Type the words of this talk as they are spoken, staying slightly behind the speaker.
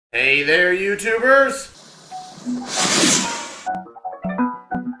Hey there, YouTubers!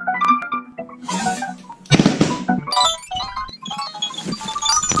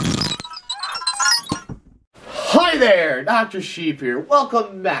 Hi there, Dr. Sheep here.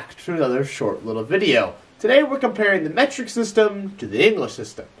 Welcome back to another short little video. Today we're comparing the metric system to the English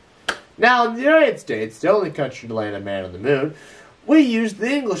system. Now, in the United States, the only country to land a man on the moon, we use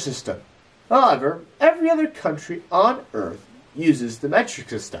the English system. However, every other country on Earth uses the metric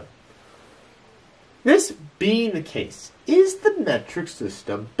system. This being the case, is the metric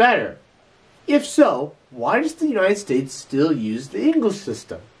system better? If so, why does the United States still use the English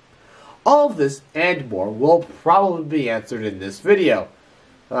system? All of this and more will probably be answered in this video.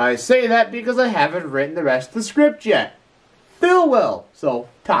 I say that because I haven't written the rest of the script yet. Phil will, so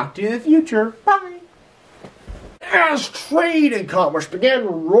talk to you in the future. Bye! As trade and commerce began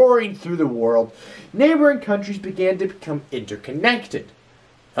roaring through the world, neighboring countries began to become interconnected.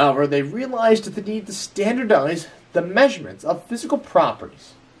 However, they realized the need to standardize the measurements of physical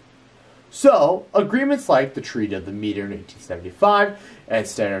properties. So, agreements like the Treaty of the Meter in 1875 and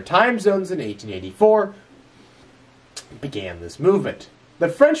Standard Time Zones in 1884 began this movement. The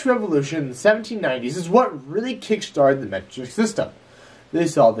French Revolution in the 1790s is what really kick-started the metric system. They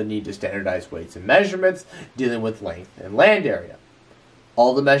saw the need to standardize weights and measurements dealing with length and land area.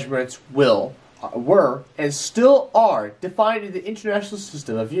 All the measurements were and still are defined in the International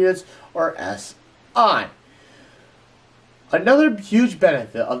System of Units, or SI. Another huge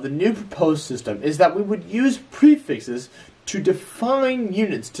benefit of the new proposed system is that we would use prefixes to define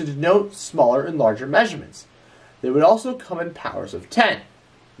units to denote smaller and larger measurements. They would also come in powers of 10.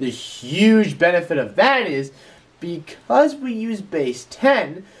 The huge benefit of that is because we use base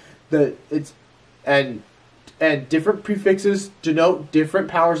 10, and different prefixes denote different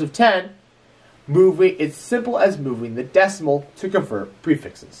powers of 10, it's simple as moving the decimal to convert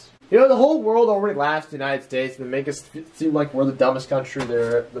prefixes. You know, the whole world already laughs at the United States and make us seem like we're the dumbest country,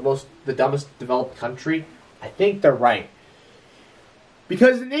 they're the dumbest developed country. I think they're right.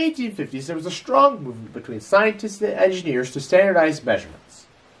 Because in the 1850s, there was a strong movement between scientists and engineers to standardize measurements.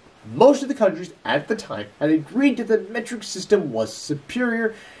 Most of the countries at the time had agreed that the metric system was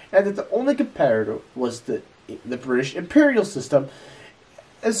superior and that the only competitor was the British imperial system,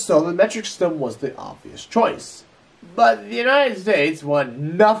 and so the metric system was the obvious choice. But the United States wanted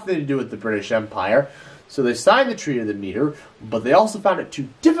nothing to do with the British Empire, so they signed the Treaty of the Meter, but they also found it too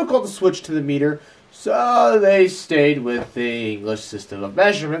difficult to switch to the meter, so they stayed with the English system of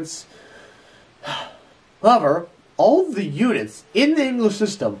measurements. However, all of the units in the English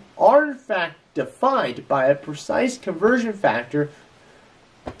system are in fact defined by a precise conversion factor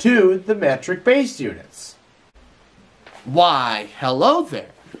to the metric base units. Why, hello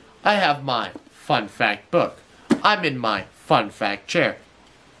there. I have my fun fact book. I'm in my fun fact chair.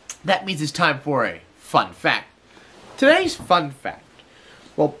 That means it's time for a fun fact. Today's fun fact,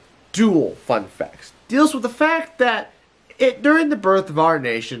 well, dual fun facts, deals with the fact that during the birth of our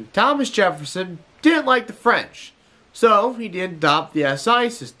nation, Thomas Jefferson didn't like the French. So, he didn't adopt the SI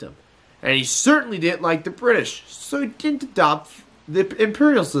system. And he certainly didn't like the British. So, he didn't adopt the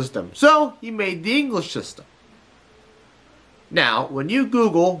imperial system. So, he made the English system. Now, when you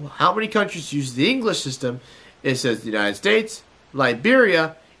Google how many countries use the English system, it says the United States,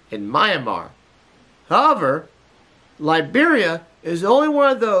 Liberia, and Myanmar. However, Liberia is only one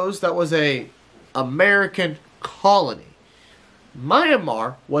of those that was an American colony.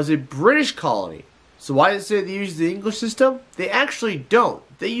 Myanmar was a British colony. So why does it say they use the English system? They actually don't.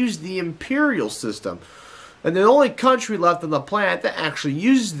 They use the imperial system. And the only country left on the planet that actually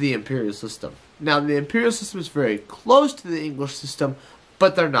uses the imperial system. Now, the imperial system is very close to the English system,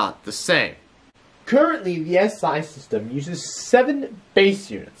 but they're not the same. Currently, the SI system uses 7 base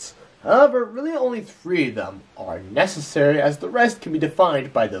units. However, really only 3 of them are necessary, as the rest can be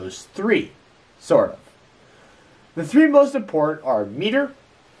defined by those 3, sort of. The 3 most important are meter,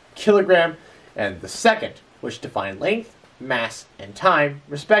 kilogram, and the second, which define length, mass, and time,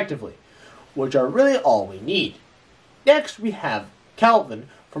 respectively, which are really all we need. Next, we have Kelvin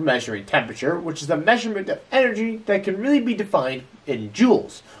for measuring temperature, which is a measurement of energy that can really be defined in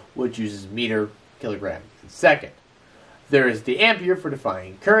joules, which uses meter, kilogram, and second. There is the ampere for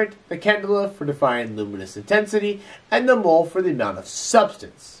defining current, the candela for defining luminous intensity, and the mole for the amount of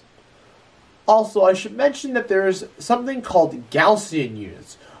substance. Also, I should mention that there is something called Gaussian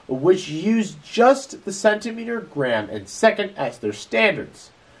Units, which use just the centimeter, gram, and second as their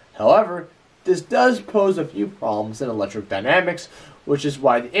standards. However, this does pose a few problems in electrodynamics, which is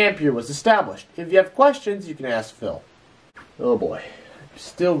why the ampere was established. If you have questions, you can ask Phil. Oh boy. I'm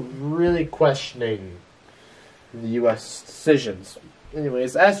still really questioning the U.S. decisions.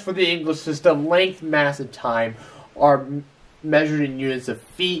 Anyways, as for the English system, length, mass, and time are measured in units of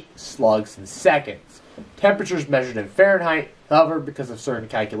feet, slugs, and seconds. Temperature is measured in Fahrenheit. However, because of certain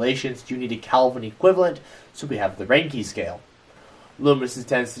calculations, you need a Kelvin equivalent, so we have the Rankine scale. Luminous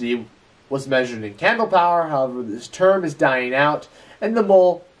intensity was measured in candle power. However, this term is dying out, and the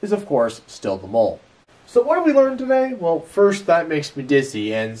mole is, of course, still the mole. So what have we learned today? Well, first, that makes me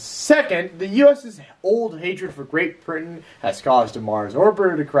dizzy, and second, the U.S.'s old hatred for Great Britain has caused a Mars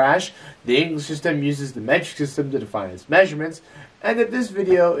orbiter to crash, the English system uses the metric system to define its measurements, and that this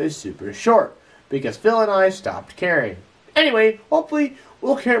video is super short, because Phil and I stopped caring. Anyway, hopefully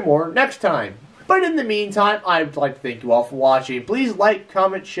we'll care more next time. But in the meantime, I'd like to thank you all for watching. Please like,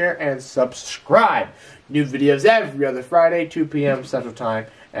 comment, share, and subscribe. New videos every other Friday, 2 p.m. Central Time,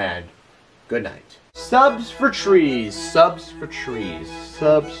 and good night. Subs for trees, subs for trees,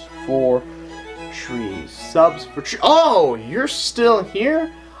 subs for trees, subs for trees. Oh, you're still here?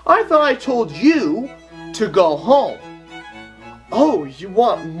 I thought I told you to go home. Oh, you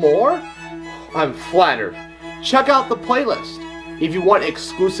want more? I'm flattered. Check out the playlist. If you want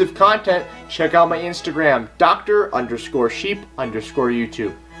exclusive content, check out my Instagram,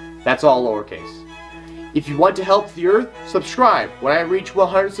 Dr_Sheep_YouTube. That's all lowercase. If you want to help the earth, subscribe. When I reach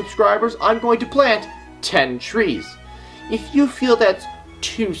 100 subscribers, I'm going to plant 10 trees. If you feel that's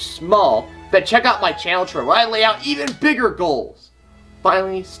too small, then check out my channel chart where I lay out even bigger goals.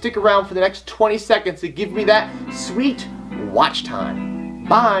 Finally, stick around for the next 20 seconds to give me that sweet watch time.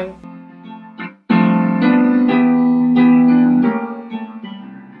 Bye.